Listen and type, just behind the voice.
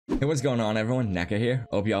Hey, what's going on everyone? Neca here.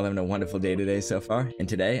 Hope y'all having a wonderful day today so far. And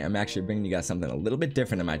today, I'm actually bringing you guys something a little bit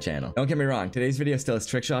different in my channel. Don't get me wrong, today's video still has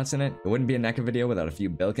trick shots in it. It wouldn't be a Neca video without a few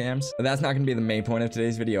build cams. But that's not going to be the main point of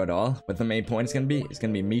today's video at all. What the main point is going to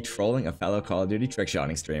be me trolling a fellow Call of Duty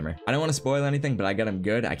trickshotting streamer. I don't want to spoil anything, but I got him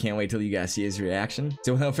good. I can't wait till you guys see his reaction.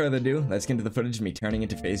 So without further ado, let's get into the footage of me turning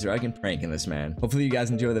into FaZe Rug and pranking this man. Hopefully you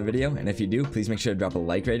guys enjoy the video, and if you do, please make sure to drop a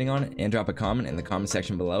like rating on it and drop a comment in the comment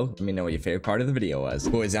section below. Let me know what your favorite part of the video was.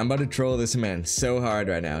 Boys, I'm about to troll this man so hard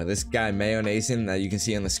right now. This guy Mayonason that you can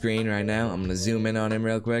see on the screen right now, I'm gonna zoom in on him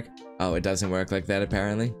real quick. Oh, it doesn't work like that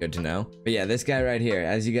apparently. Good to know. But yeah, this guy right here,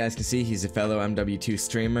 as you guys can see, he's a fellow MW2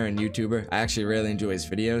 streamer and YouTuber. I actually really enjoy his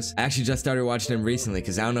videos. I actually just started watching him recently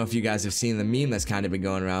because I don't know if you guys have seen the meme that's kind of been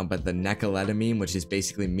going around, but the Necoletta meme, which is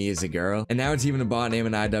basically me as a girl. And now it's even a bot named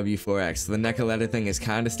IW4X. So the Necoletta thing has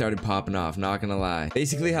kind of started popping off, not gonna lie.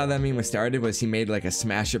 Basically how that meme was started was he made like a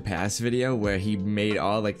smash or pass video where he made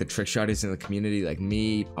all like the trickshotters in the community, like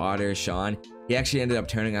me, Potter, Shawn. He actually ended up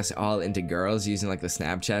turning us all into girls using like the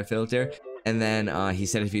Snapchat filter. And then he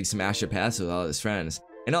said if he'd smash or pass with all his friends.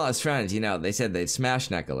 And all his friends, you know, they said they'd smash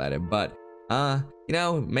Necoletta, but you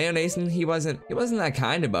know, Mayonason, he wasn't that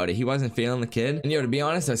kind about it. He wasn't feeling the kid. And yo, to be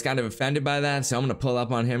honest, I was kind of offended by that, so I'm gonna pull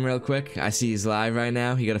up on him real quick. I see he's live right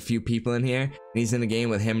now. He got a few people in here, and he's in the game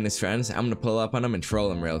with him and his friends. I'm gonna pull up on him and troll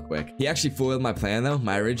him real quick. He actually foiled my plan though.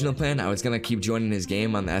 My original plan, I was gonna keep joining his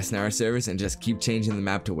game on the SNR servers and just keep changing the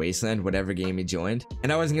map to Wasteland, whatever game he joined.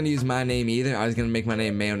 And I wasn't gonna use my name either. I was gonna make my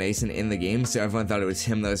name Mayonason in the game, so everyone thought it was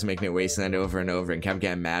him that was making it Wasteland over and over and kept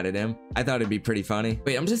getting mad at him. I thought it'd be pretty funny.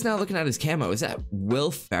 Wait, I'm just now looking at his camo. Is that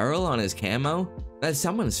Will Ferrell on his camo? That's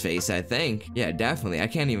someone's face, I think. Yeah, definitely. I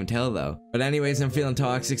can't even tell though. But anyways, I'm feeling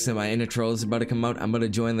toxic, so my inner troll is about to come out. I'm about to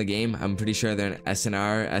join the game. I'm pretty sure they're an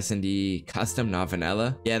SNR, S&D custom, not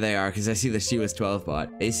vanilla. Yeah, they are, because I see the She Was 12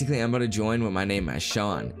 bot. Basically, I'm about to join with my name as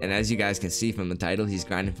Shawn. And as you guys can see from the title, he's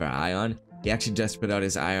grinding for Ion. He actually just put out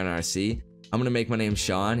his Ion RC. I'm gonna make my name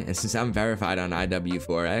Shawn, and since I'm verified on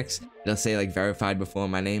IW4X, it'll say like verified before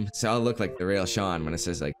my name, so I'll look like the real Shawn when it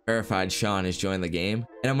says like verified Shawn has joined the game.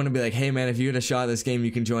 And I'm gonna be like, hey man, if you get a shot at this game,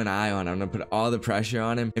 you can join Ion. I'm gonna put all the pressure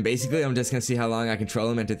on him, and basically I'm just gonna see how long I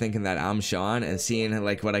control him into thinking that I'm Shawn and seeing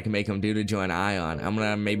like what I can make him do to join Ion. I'm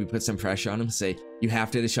gonna maybe put some pressure on him, say you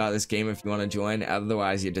have to get a shot at this game if you want to join,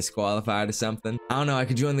 otherwise you're disqualified or something. I don't know, I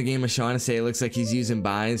could join the game with Shawn and say it looks like he's using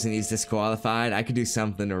binds and he's disqualified. I could do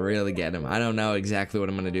something to really get him. I don't know exactly what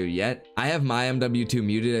I'm gonna do yet. I have my MW2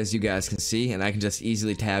 muted, as you guys can see, and I can just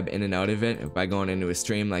easily tab in and out of it by going into a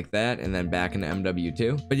stream like that and then back into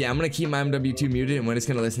MW2. But yeah, I'm gonna keep my MW2 muted, and we're just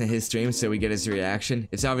gonna listen to his stream so we get his reaction.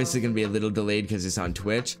 It's obviously gonna be a little delayed because it's on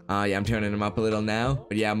Twitch. Yeah, I'm turning him up a little now,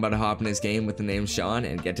 but yeah, I'm about to hop in his game with the name Shawn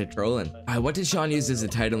and get to trolling. What did Shawn use as a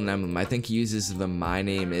title and emblem? I think he uses the My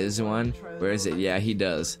Name Is one. Where is it? Yeah, he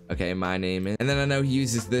does. Okay, My Name Is. And then I know he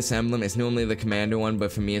uses this emblem. It's normally the commander one,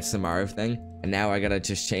 but for me it's the Marv thing. And now I gotta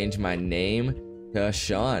just change my name to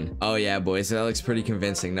Shawn. Oh yeah, boys, that looks pretty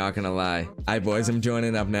convincing, not gonna lie. Alright boys, I'm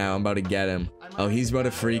joining up now. I'm about to get him. Oh, he's about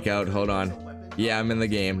to freak out. Hold on. Yeah, I'm in the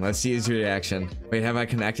game. Let's see his reaction. Wait, have I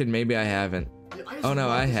connected? Maybe I haven't. Oh no,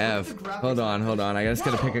 I have. Hold on. I just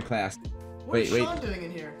gotta pick a class. Wait. What is Shawn doing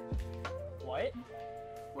in here? What?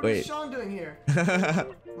 What is Shawn doing here?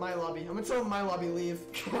 My lobby. I'm gonna tell him my lobby leave.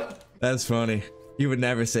 That's funny. You would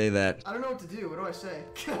never say that. I don't know what to do. What do I say?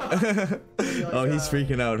 Like, oh, he's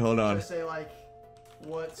freaking out. Hold on. I say like,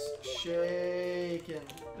 what's shaking?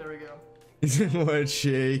 There we go. What's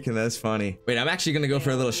shaking? That's funny. Wait, I'm actually gonna go for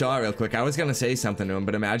a little shot real quick. I was gonna say something to him,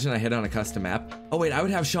 but imagine I hit on a custom map. Oh wait, I would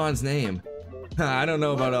have Shawn's name. I don't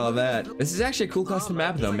know about all that. This is actually a cool custom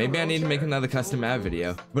map though. Maybe I need to make another custom map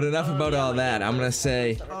video. But enough about all that. I'm gonna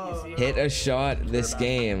say, hit a shot this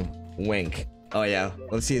game. Wink. Oh yeah,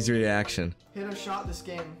 let's see his reaction. Hit a shot this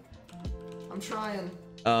game. I'm trying.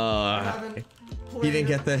 He didn't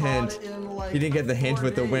get the hint. He didn't get the hint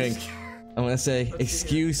with the wink. I'm gonna say,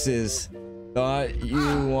 excuses. Thought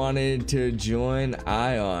you wanted to join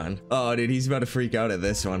Ion. Oh dude, he's about to freak out at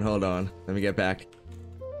this one. Hold on, let me get back.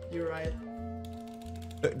 You're right.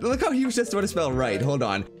 Look how he was just about to spell right. Hold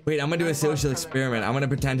on. Wait, I'm gonna do a social experiment. I'm gonna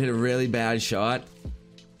pretend to hit a really bad shot.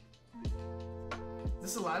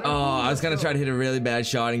 Oh, I was gonna try to hit a really bad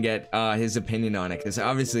shot and get his opinion on it, because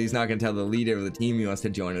obviously he's not gonna tell the leader of the team he wants to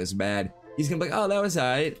join it was bad. He's gonna be like, oh, that was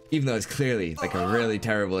alright, even though it's clearly like a really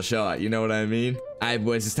terrible shot. You know what I mean? Alright,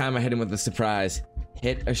 boys, it's time I hit him with a surprise.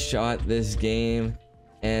 Hit a shot this game,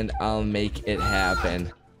 and I'll make it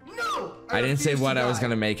happen. No! I didn't say what I was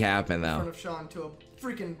gonna make happen though. In front of Shawn to a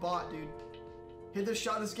freaking bot, dude. Hit this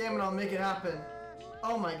shot this game, and I'll make it happen.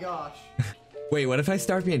 Oh my gosh. Wait, what if I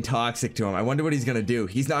start being toxic to him? I wonder what he's gonna do.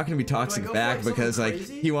 He's not gonna be toxic back because like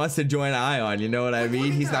he wants to join Ion, you know what I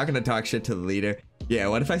mean? He's not gonna talk shit to the leader. Yeah,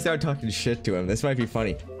 what if I start talking shit to him? This might be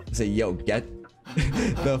funny. Say, yo, get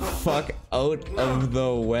the fuck out of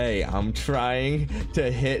the way. I'm trying to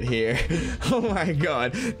hit here. Oh my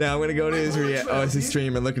god. Now I'm gonna go to his it's his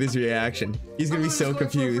stream and look at his reaction. He's gonna be so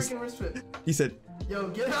confused. He said, yo,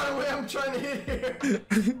 get out of the way, I'm trying to hit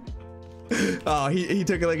here. Oh, he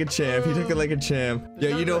took it like a champ. He took it like a champ.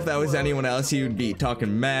 Yo, you know if that was anyone else, he would be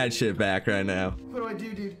talking mad shit back right now. What do I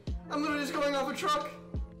do, dude? I'm literally just going off a truck.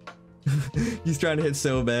 He's trying to hit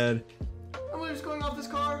so bad. I'm literally just going off this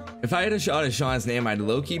car. If I had a shot at Shawn's name, I'd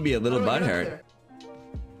low-key be a little butthurt.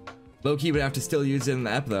 Low-key would have to still use it in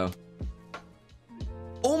the app, though.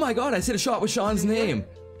 Oh my god, I said a shot with Shawn's name.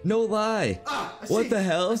 No lie. What the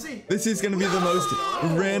hell? This is gonna be the most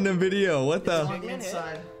random video. What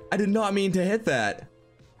the? I did not mean to hit that.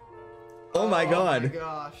 Oh my god.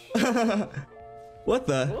 Oh my gosh. What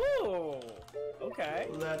the? Ooh, okay.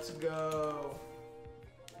 Let's go.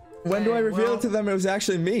 When do I reveal to them it was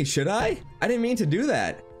actually me? Should I? I didn't mean to do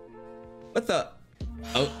that. What the?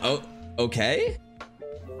 Oh, okay.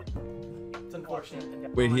 It's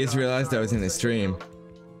unfortunate. Wait, he has realized I was in his stream.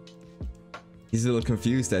 He's a little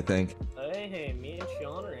confused, I think. Hey, me and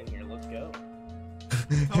Shawn are in here. Let's go.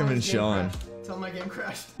 Him and Shawn. Tell my game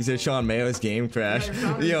crashed. He said Shawn Mayo's game crashed.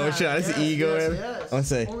 Yeah, Yo, Shawn's ego in. I wanna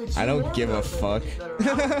say, I don't give a fuck.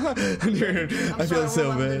 Dude, I feel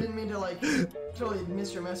so bad. I didn't mean to like totally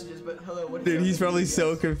miss your messages, but hello. What Dude, he's probably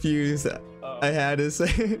so confused. I had to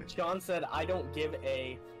say. Shawn said, I don't give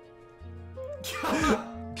a...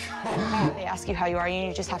 They ask you how you are,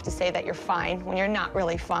 you just have to say that you're fine when you're not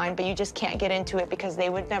really fine, but you just can't get into it because they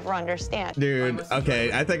would never understand. Dude,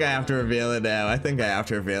 okay, I think I have to reveal it now. I think I have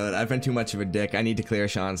to reveal it. I've been too much of a dick. I need to clear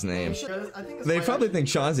Shawn's name. They probably think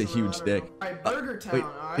Shawn's a huge dick. Wait,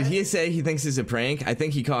 did he say he thinks it's a prank? I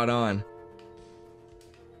think he caught on.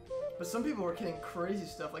 But some people were getting crazy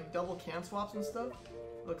stuff, like double cam swaps and stuff.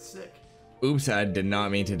 Looks sick. Oops, I did not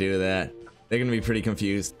mean to do that. They're gonna be pretty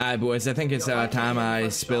confused. Alright, boys, I think it's time I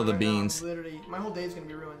spill the beans. Literally, my whole day's gonna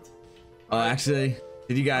be ruined. Oh, actually,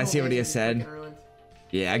 did you guys hear what he said?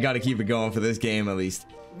 Yeah, I gotta keep it going for this game at least.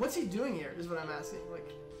 What's he doing here, is what I'm asking. Like,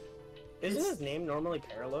 Isn't his name normally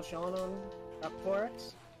Parallel Shawn on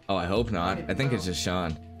IW4X? Oh, I hope not. I think it's just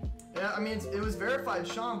Shawn. Yeah, I mean, it was verified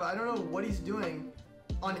Shawn, but I don't know what he's doing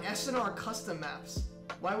on SNR custom maps.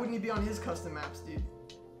 Why wouldn't he be on his custom maps, dude?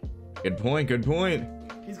 Good point, good point.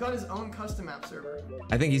 He's got his own custom map server.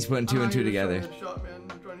 I think he's putting two and two together.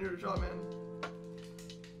 I'm trying to hit a shot, man.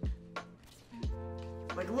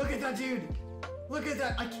 Like, look at that, dude. Look at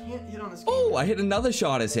that. I can't hit on this game. Oh, I hit another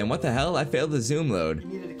shot as him. What the hell? I failed the zoom load. You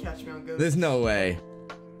needed to catch me on Ghost. There's no way.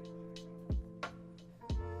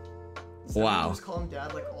 Wow. Just call him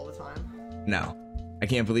dad like all the time. No, I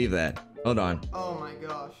can't believe that. Hold on. Oh my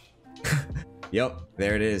gosh. Yep,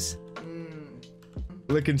 there it is.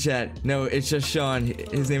 Look in chat. No, it's just Shawn.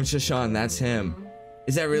 His name's just Shawn. That's him.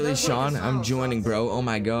 Is that really Shawn? I'm joining, bro. Oh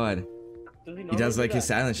my god. He does like his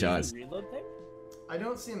silent shots. I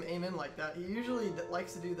don't see him aim in like that. He usually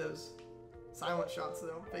likes to do those silent shots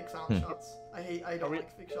though. Fake silent shots. I don't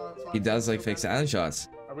like fake shots. He does like fake silent shots.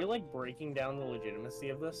 Are we like breaking down the legitimacy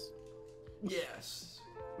of this? Yes.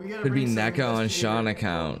 We gotta Could be bring some NECA on Shawn investigator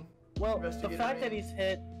account. Well, the fact that he's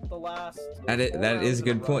hit the last... That is a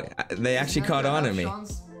good point. They actually caught on to me.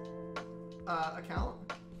 Shawn's, account?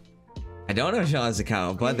 I don't know Shawn's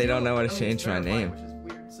account, but they don't know how to change my name. Which is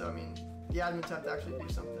weird. So I mean, the admins have to actually do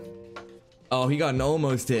something. Oh, he got an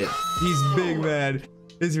almost hit. He's big mad.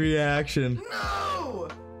 His reaction. No.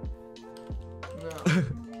 No.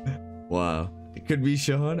 Wow. It could be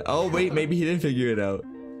Shawn. Oh wait, maybe he didn't figure it out.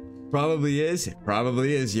 Probably is.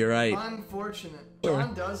 Probably is. You're right. Unfortunate.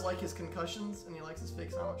 Shawn does like his concussions and he likes his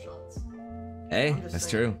fake silent shots. Hey, that's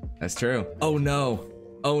true. That's true. Oh no.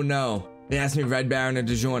 Oh no. They asked me Red Baron or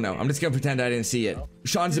DiGiorno. I'm just gonna pretend I didn't see it.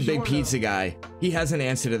 Shawn's a big pizza guy. He has an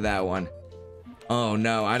answer to that one. Oh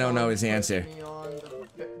no, I don't know his answer.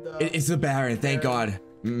 It's the Baron, thank God.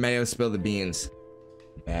 Mayo spilled the beans.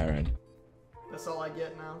 Baron. That's all I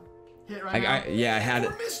get now. Hit right now. Yeah, I had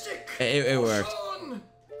it. It worked.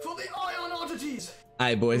 For the ion oddities.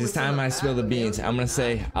 Alright boys, it's time I spill the beans. I'm gonna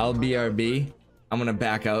say I'll BRB. I'm gonna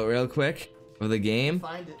back out real quick of the game.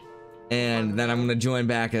 Find it. And then I'm gonna join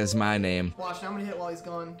back as my name. Watch, now I'm gonna hit while he's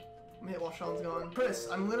gone. I'm gonna hit while Shawn's gone. Chris,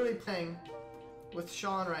 I'm literally playing with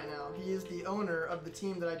Shawn right now. He is the owner of the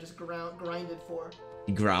team that I just grinded for.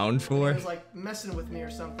 You ground for? He was like messing with me or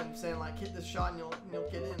something, saying like hit this shot and you'll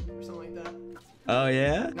get in or something like that. Oh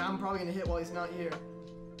yeah? Now I'm probably gonna hit while he's not here.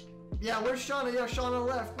 Yeah, where's Shawn? Yeah, Shawn on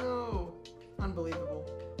the left. No. Unbelievable.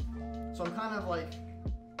 So I'm kind of like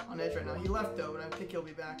on edge right now. He left though, but I think he'll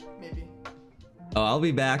be back, maybe. Oh, I'll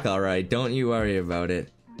be back, all right. Don't you worry about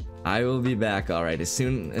it. I will be back, all right, as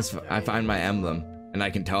soon as I find my emblem and I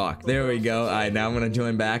can talk. There we go. All right, now I'm gonna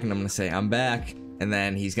join back and I'm gonna say I'm back. And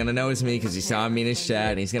then he's gonna notice me because he saw me in his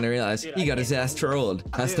chat and he's gonna realize he got his ass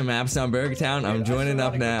trolled. Custom maps on Burger Town. I'm joining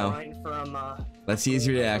up now. Let's see his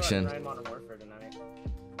reaction.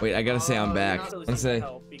 Wait, I gotta say I'm back. Let's say,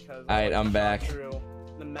 alright, I'm back.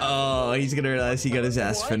 Oh, he's gonna realize he got his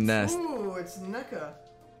ass finessed. Ooh, it's NECA.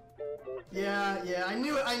 Yeah, I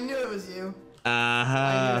knew it was you.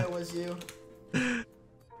 I knew it was you.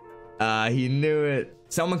 He knew it.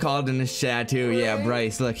 Someone called in his chat too. Yeah,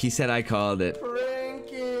 Bryce, look, he said I called it.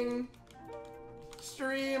 Pranking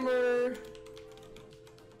streamer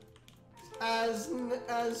as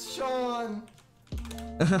Shawn.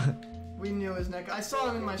 We knew it was NECA. I saw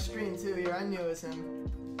him in my screen too here. I knew it was him.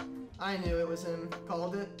 I knew it was him.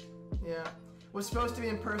 Called it. Yeah. Was supposed to be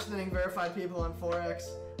impersonating verified people on 4X.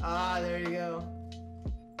 Ah, there you go.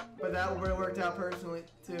 But that worked out personally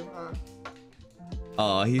too, huh?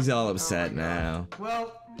 Oh, he's all upset now.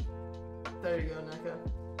 Well, there you go,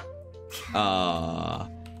 NECA. Aw.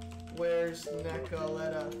 Where's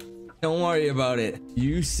Nicoletta? Don't worry about it.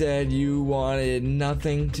 You said you wanted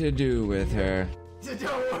nothing to do with her.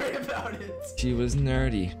 Don't worry about it. She was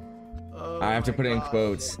nerdy. Oh, I have to put it in God.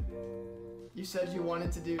 quotes. You said you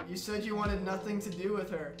wanted nothing to do with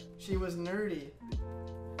her. She was nerdy.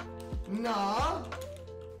 Nah.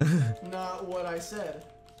 Not what I said.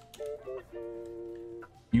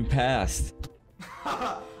 You passed.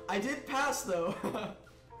 I did pass though.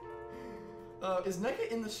 Is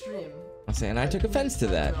NECA in the stream? I'm saying I took offense to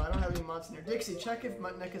that. No, I don't have any mods in here. Dixie, check if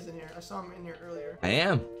NECA's in here. I saw him in here earlier. I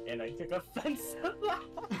am. And I took offense to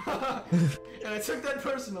that. And I took that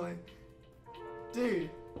personally. Dude.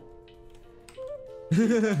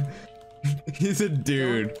 He's a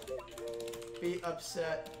dude. Don't be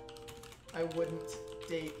upset. I wouldn't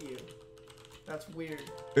date you. That's weird.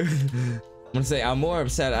 I'm gonna say I'm more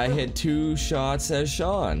upset I hit 2 shots as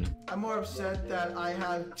Shawn. I'm more upset that I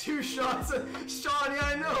have 2 shots at Shawn. Yeah,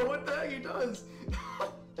 I know. What the heck he does?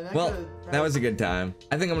 Well, that was a good time.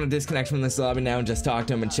 I think I'm gonna disconnect from this lobby now and just talk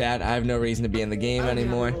to him and chat. I have no reason to be in the game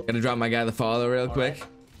anymore. Gonna drop my guy the follow real quick.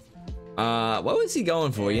 What was he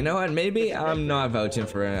going for? You know what? Maybe I'm not vouching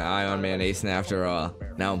for an eye on Mayonason after all.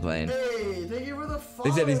 Now I'm playing. Hey, thank you for the follow.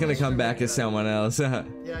 They said he's gonna come back as someone else. Yeah,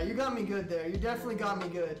 you got me good there. You definitely got me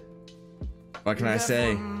good. What can I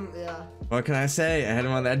say? Yeah. What can I say? I had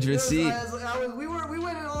him on the edge of his seat. We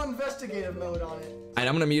went in all investigative mode on it. Alright,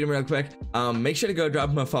 I'm gonna mute him real quick. Make sure to go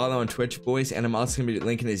drop him a follow on Twitch, boys, and I'm also gonna be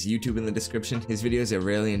linking his YouTube in the description. His videos are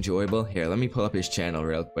really enjoyable. Here, let me pull up his channel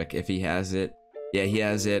real quick if he has it. Yeah, he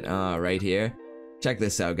has it right here. Check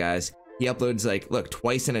this out, guys. He uploads like, look,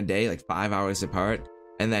 twice in a day, like 5 hours apart.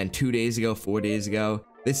 And then 2 days ago, 4 days ago,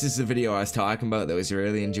 this is the video I was talking about that was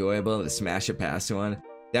really enjoyable, the Smash It Pass one.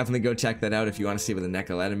 Definitely go check that out if you want to see where the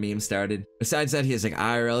Nicoletta meme started. Besides that, he has like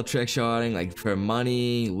IRL trick shotting, like for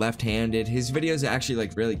money, left-handed. His videos are actually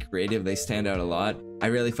like really creative. They stand out a lot. I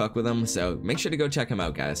really fuck with him, so make sure to go check him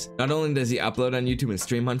out, guys. Not only does he upload on YouTube and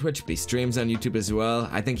stream on Twitch, but he streams on YouTube as well.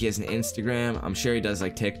 I think he has an Instagram. I'm sure he does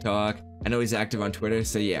like TikTok. I know he's active on Twitter,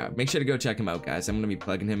 so yeah, make sure to go check him out, guys. I'm gonna be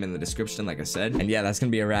plugging him in the description, like I said. And yeah, that's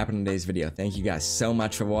gonna be a wrap in today's video. Thank you guys so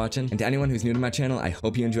much for watching. And to anyone who's new to my channel, I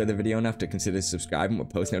hope you enjoyed the video enough to consider subscribing with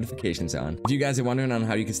post notifications on. If you guys are wondering on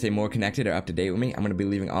how you can stay more connected or up to date with me, I'm gonna be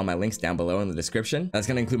leaving all my links down below in the description. That's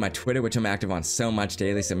gonna include my Twitter, which I'm active on so much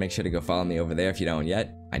daily, so make sure to go follow me over there if you don't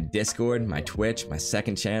yet. My Discord, my Twitch, my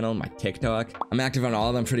second channel, my TikTok. I'm active on all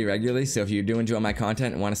of them pretty regularly, so if you do enjoy my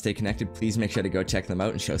content and want to stay connected, please make sure to go check them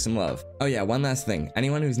out and show some love. Oh yeah, one last thing.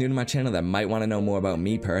 Anyone who's new to my channel that might want to know more about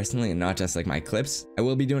me personally and not just like my clips, I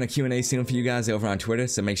will be doing a Q&A soon for you guys over on Twitter,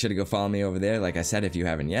 so make sure to go follow me over there, like I said, if you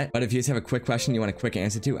haven't yet. But if you just have a quick question you want a quick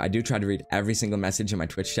answer to, I do try to read every single message in my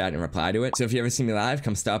Twitch chat and reply to it. So if you ever see me live,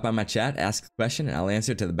 come stop by my chat, ask a question, and I'll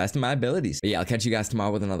answer it to the best of my abilities. But yeah, I'll catch you guys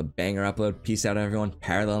tomorrow with another banger upload. Peace out, everyone.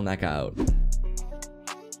 Parallel NECA out.